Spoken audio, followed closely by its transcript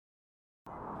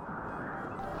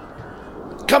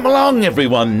Come along,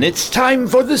 everyone. It's time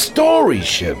for the story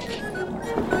ship.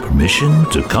 Permission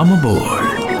to come aboard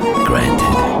granted.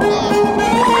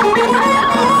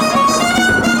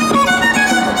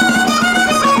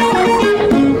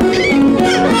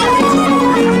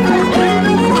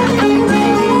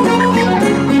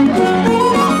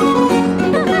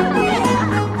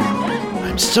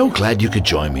 I'm so glad you could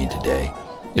join me today.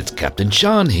 It's Captain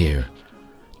Sean here.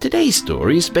 Today's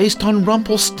story is based on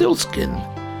Rumpelstiltskin.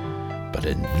 But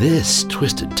in this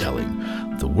twisted telling,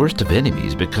 the worst of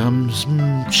enemies becomes,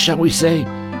 shall we say,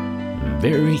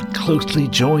 very closely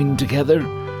joined together.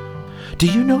 Do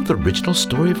you know the original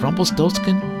story of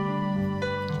Rumpelstiltskin?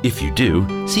 If you do,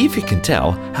 see if you can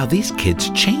tell how these kids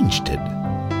changed it.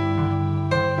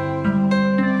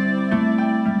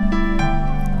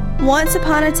 Once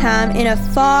upon a time, in a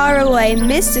faraway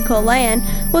mystical land,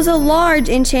 was a large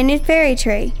enchanted fairy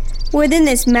tree. Within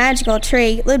this magical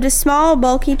tree lived a small,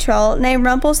 bulky troll named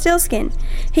Rumpelstiltskin.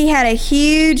 He had a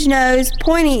huge nose,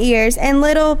 pointy ears, and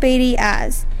little beady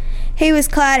eyes. He was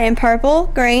clad in purple,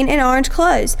 green, and orange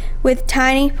clothes, with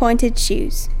tiny, pointed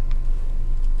shoes.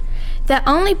 The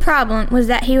only problem was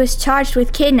that he was charged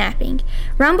with kidnapping.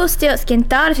 Rumpelstiltskin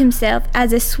thought of himself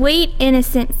as a sweet,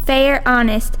 innocent, fair,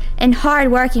 honest, and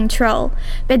hard-working troll,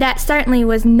 but that certainly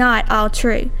was not all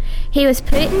true. He was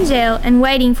put in jail and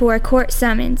waiting for a court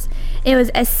summons. It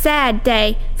was a sad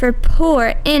day for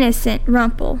poor, innocent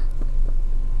Rumpel.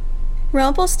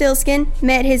 Rumpelstiltskin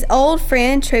met his old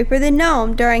friend Trooper the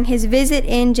Gnome during his visit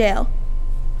in jail.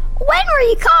 When were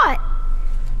you caught?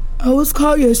 I was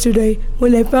caught yesterday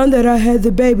when they found that I had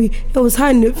the baby and was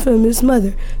hiding it from his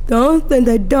mother. The only thing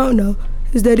they don't know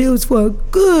is that it was for a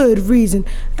good reason.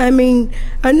 I mean,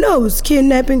 I know it was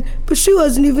kidnapping, but she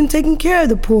wasn't even taking care of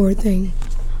the poor thing.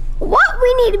 What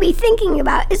we need to be thinking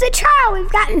about is a trial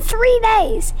we've got in 3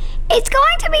 days. It's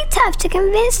going to be tough to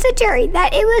convince the jury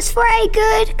that it was for a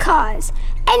good cause.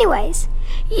 Anyways,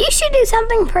 you should do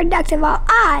something productive while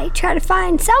I try to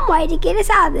find some way to get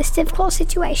us out of this difficult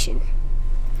situation.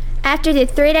 After the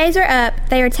 3 days were up,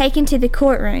 they were taken to the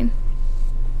courtroom.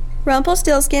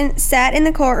 Rumpelstiltskin sat in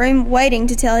the courtroom waiting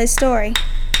to tell his story.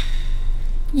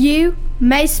 You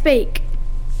may speak.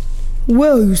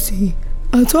 Well, you see,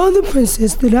 I told the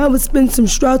princess that I would spend some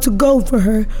straws of gold for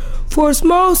her for a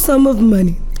small sum of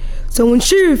money. So when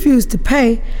she refused to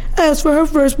pay, I asked for her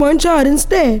firstborn child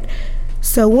instead.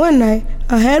 So one night,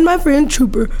 I had my friend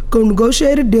Trooper go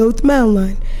negotiate a deal with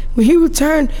Madeline. When he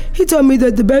returned, he told me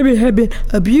that the baby had been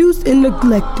abused and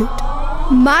neglected.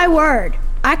 My word,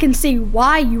 I can see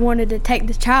why you wanted to take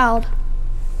the child.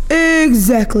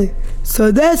 Exactly. So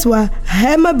that's why I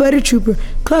had my buddy Trooper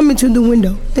climb into the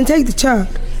window and take the child.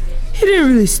 He didn't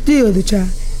really steal the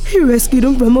child. He rescued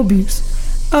him from abuse.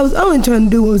 I was only trying to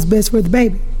do what was best for the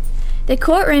baby. The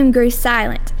courtroom grew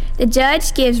silent. The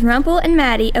judge gives Rumpel and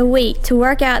Maddie a week to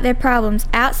work out their problems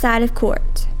outside of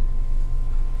court.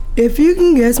 If you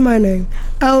can guess my name,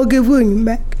 I will give William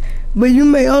back. But you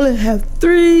may only have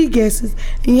 3 guesses,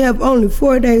 and you have only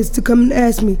 4 days to come and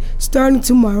ask me, starting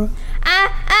tomorrow.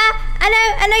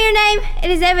 I know your name.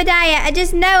 It is Obadiah. I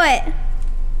just know it.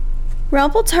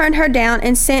 Rumpel turned her down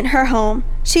and sent her home.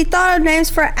 She thought of names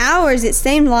for hours, it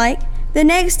seemed like. The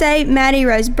next day, Maddie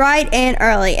rose bright and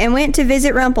early and went to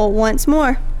visit Rumpel once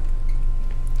more.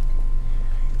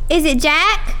 Is it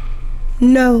Jack?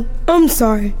 No, I'm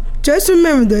sorry. Just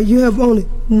remember that you have only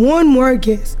 1 more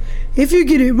guess. If you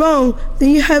get it wrong, then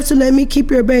you have to let me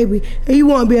keep your baby, and you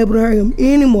won't be able to hurt him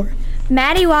anymore.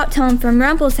 Maddie walked home from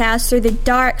Rumpel's house through the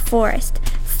dark forest.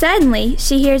 Suddenly,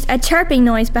 she hears a chirping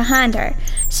noise behind her.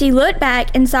 She looked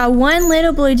back and saw one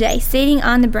little blue jay sitting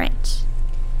on the branch.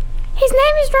 His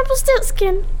name is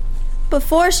Rumpelstiltskin.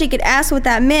 Before she could ask what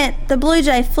that meant, the blue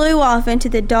jay flew off into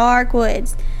the dark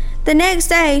woods. The next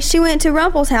day, she went to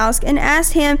Rumpel's house and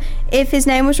asked him if his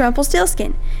name was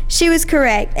Rumpelstiltskin. She was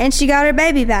correct, and she got her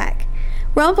baby back.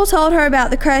 Rumpel told her about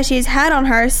the crush he has had on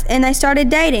her, and they started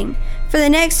dating. For the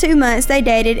next 2 months, they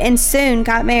dated and soon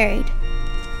got married.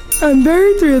 I'm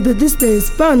very thrilled that this day is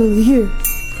finally here.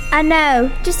 I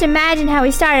know. Just imagine how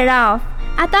we started off.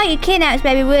 I thought you kidnapped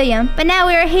baby William, but now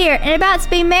we are here and about to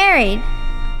be married.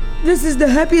 This is the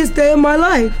happiest day of my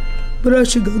life, but I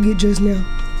should go get dressed now.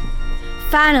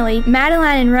 Finally,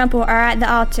 Madeline and Rumpel are at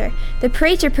the altar. The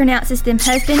preacher pronounces them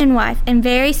husband and wife, and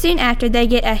very soon after they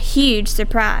get a huge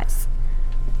surprise.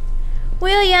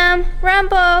 William,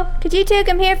 Rumpel, could you two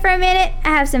come here for a minute? I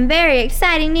have some very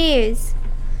exciting news.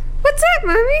 What's up,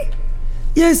 Mommy?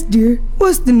 Yes, dear.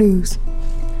 What's the news?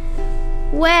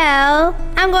 Well,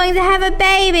 I'm going to have a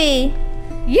baby.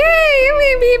 Yay, I'm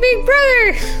going to be a big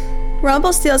brother.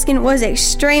 Rumpelstiltskin was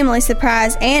extremely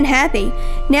surprised and happy.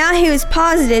 Now he was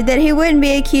positive that he wouldn't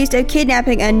be accused of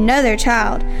kidnapping another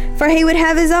child, for he would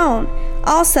have his own.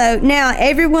 Also, now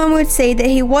everyone would see that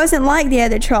he wasn't like the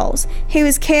other trolls. He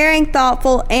was caring,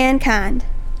 thoughtful, and kind.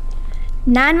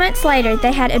 9 months later,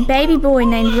 they had a baby boy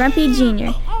named Rumpy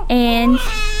Jr., and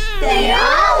they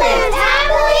all lived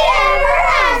happily ever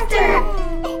after.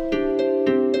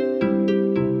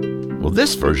 Well,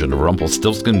 this version of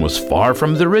Rumpelstiltskin was far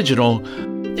from the original.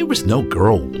 There was no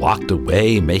girl locked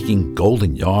away making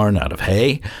golden yarn out of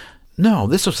hay. No,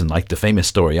 this wasn't like the famous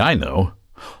story I know.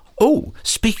 Oh,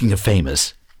 speaking of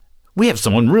famous, we have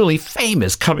someone really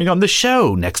famous coming on the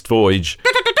show next Voyage.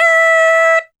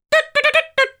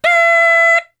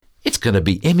 It's going to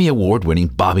be Emmy Award-winning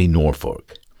Bobby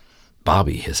Norfolk.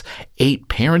 Bobby has 8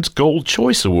 Parents' Gold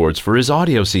Choice Awards for his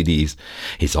audio CDs.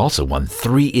 He's also won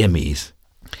 3 Emmys.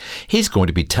 He's going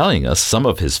to be telling us some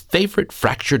of his favorite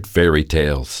fractured fairy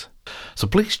tales. So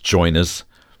please join us.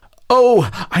 Oh,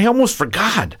 I almost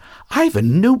forgot. I have a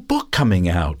new book coming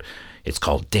out. It's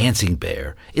called Dancing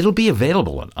Bear. It'll be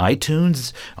available on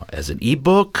iTunes as an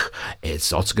ebook.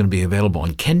 It's also going to be available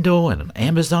on Kindle and on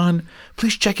Amazon.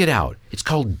 Please check it out. It's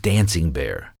called Dancing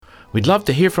Bear. We'd love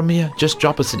to hear from you. Just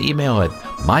drop us an email at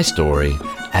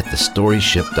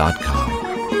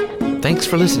mystory@thestoryship.com. Thanks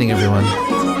for listening, everyone.